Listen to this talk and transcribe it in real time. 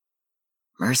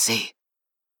Mercy.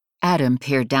 Adam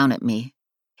peered down at me.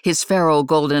 His feral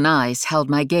golden eyes held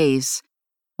my gaze.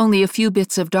 Only a few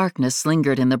bits of darkness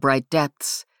lingered in the bright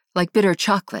depths, like bitter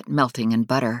chocolate melting in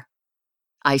butter.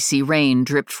 Icy rain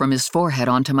dripped from his forehead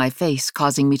onto my face,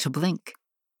 causing me to blink.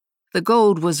 The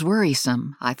gold was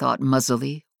worrisome, I thought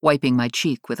muzzily, wiping my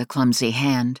cheek with a clumsy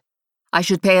hand. I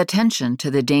should pay attention to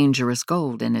the dangerous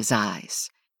gold in his eyes.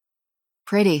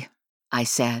 Pretty, I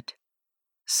said.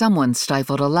 Someone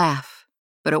stifled a laugh,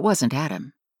 but it wasn't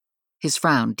Adam. His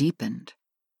frown deepened.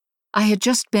 I had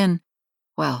just been,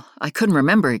 well, I couldn't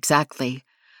remember exactly,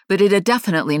 but it had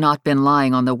definitely not been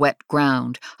lying on the wet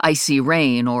ground, icy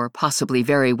rain or possibly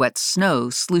very wet snow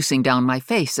sluicing down my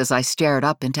face as I stared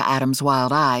up into Adam's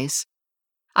wild eyes.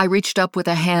 I reached up with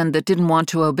a hand that didn't want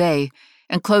to obey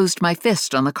and closed my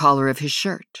fist on the collar of his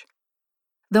shirt.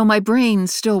 Though my brain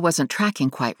still wasn't tracking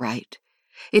quite right,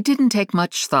 it didn't take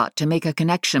much thought to make a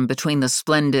connection between the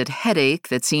splendid headache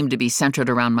that seemed to be centered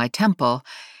around my temple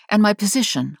and my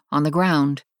position on the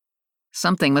ground.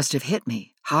 Something must have hit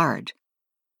me, hard.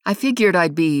 I figured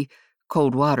I'd be,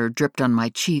 cold water dripped on my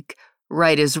cheek,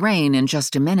 right as rain in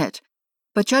just a minute,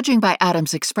 but judging by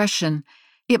Adam's expression,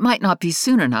 it might not be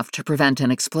soon enough to prevent an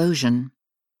explosion.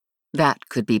 That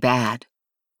could be bad.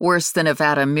 Worse than if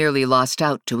Adam merely lost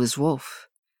out to his Wulfe,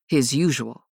 his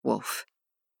usual Wulfe.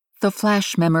 The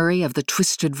flash memory of the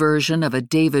twisted version of a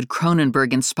David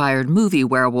Cronenberg-inspired movie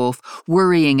werewolf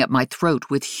worrying at my throat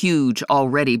with huge,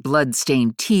 already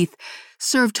blood-stained teeth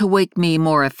served to wake me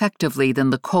more effectively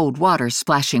than the cold water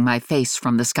splashing my face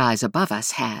from the skies above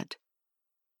us had.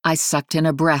 I sucked in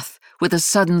a breath with a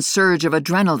sudden surge of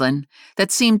adrenaline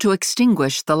that seemed to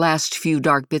extinguish the last few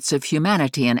dark bits of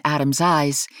humanity in Adam's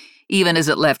eyes, even as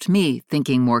it left me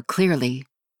thinking more clearly.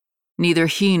 Neither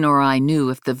he nor I knew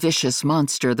if the vicious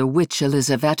monster the witch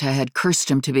Elisaveta had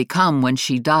cursed him to become when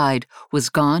she died was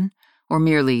gone or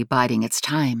merely biding its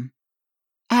time.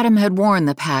 Adam had warned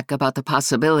the pack about the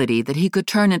possibility that he could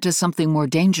turn into something more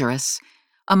dangerous,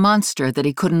 a monster that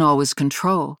he couldn't always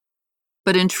control.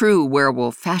 But in true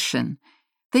werewolf fashion,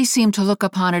 they seemed to look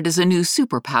upon it as a new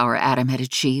superpower Adam had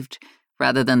achieved,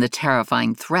 rather than the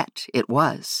terrifying threat it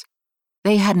was.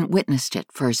 They hadn't witnessed it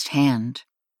firsthand.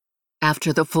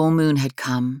 After the full moon had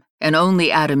come, and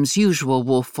only Adam's usual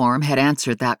wolf form had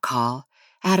answered that call,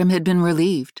 Adam had been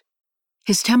relieved.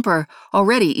 His temper,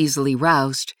 already easily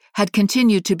roused, had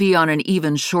continued to be on an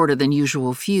even shorter than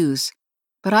usual fuse,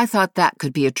 but I thought that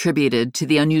could be attributed to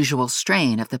the unusual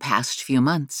strain of the past few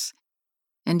months.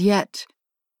 And yet,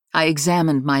 I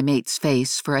examined my mate's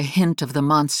face for a hint of the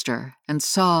monster and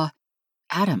saw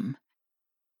Adam.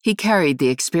 He carried the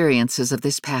experiences of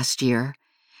this past year,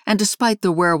 and despite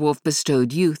the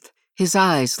werewolf-bestowed youth, his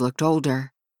eyes looked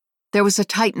older. There was a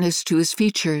tightness to his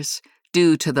features,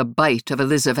 due to the bite of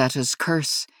Elisaveta's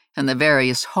curse and the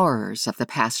various horrors of the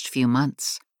past few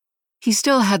months. He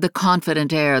still had the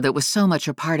confident air that was so much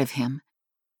a part of him,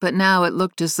 but now it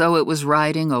looked as though it was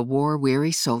riding a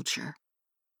war-weary soldier.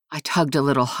 I tugged a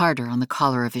little harder on the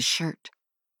collar of his shirt.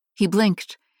 He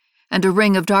blinked, and a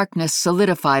ring of darkness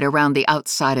solidified around the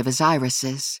outside of his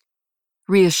irises.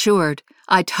 Reassured,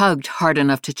 I tugged hard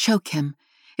enough to choke him,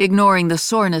 ignoring the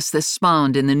soreness this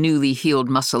spawned in the newly healed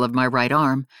muscle of my right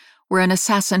arm, where an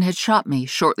assassin had shot me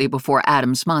shortly before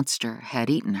Adam's monster had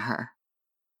eaten her.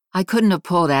 I couldn't have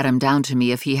pulled Adam down to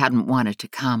me if he hadn't wanted to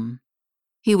come.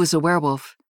 He was a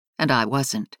werewolf, and I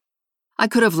wasn't. I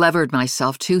could have levered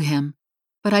myself to him,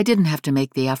 but I didn't have to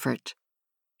make the effort.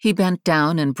 He bent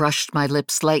down and brushed my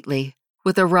lips lightly,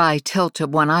 with a wry tilt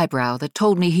of one eyebrow that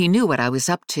told me he knew what I was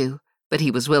up to, but he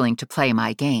was willing to play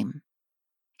my game.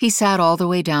 He sat all the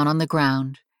way down on the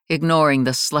ground, ignoring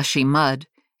the slushy mud,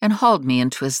 and hauled me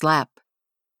into his lap.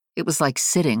 It was like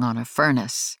sitting on a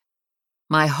furnace.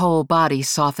 My whole body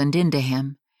softened into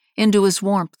him, into his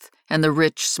warmth and the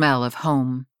rich smell of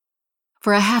home.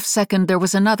 For a half-second there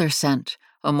was another scent,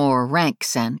 a more rank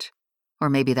scent, or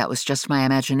maybe that was just my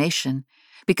imagination,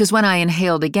 because when I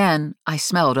inhaled again, I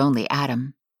smelled only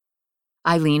Adam.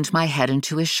 I leaned my head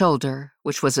into his shoulder,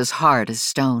 which was as hard as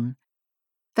stone.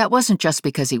 That wasn't just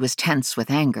because he was tense with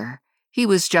anger. He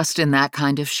was just in that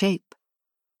kind of shape.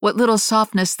 What little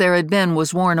softness there had been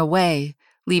was worn away,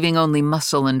 leaving only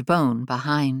muscle and bone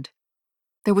behind.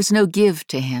 There was no give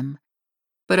to him.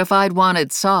 But if I'd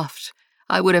wanted soft,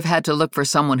 I would have had to look for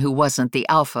someone who wasn't the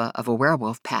alpha of a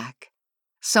werewolf pack.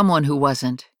 Someone who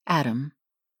wasn't Adam.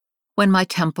 When my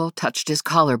temple touched his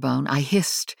collarbone, I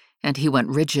hissed, and he went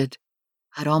rigid.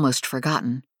 I'd almost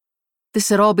forgotten. This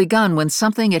had all begun when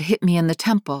something had hit me in the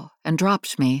temple and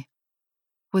dropped me.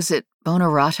 Was it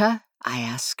Bonarata? I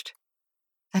asked.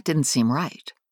 That didn't seem right.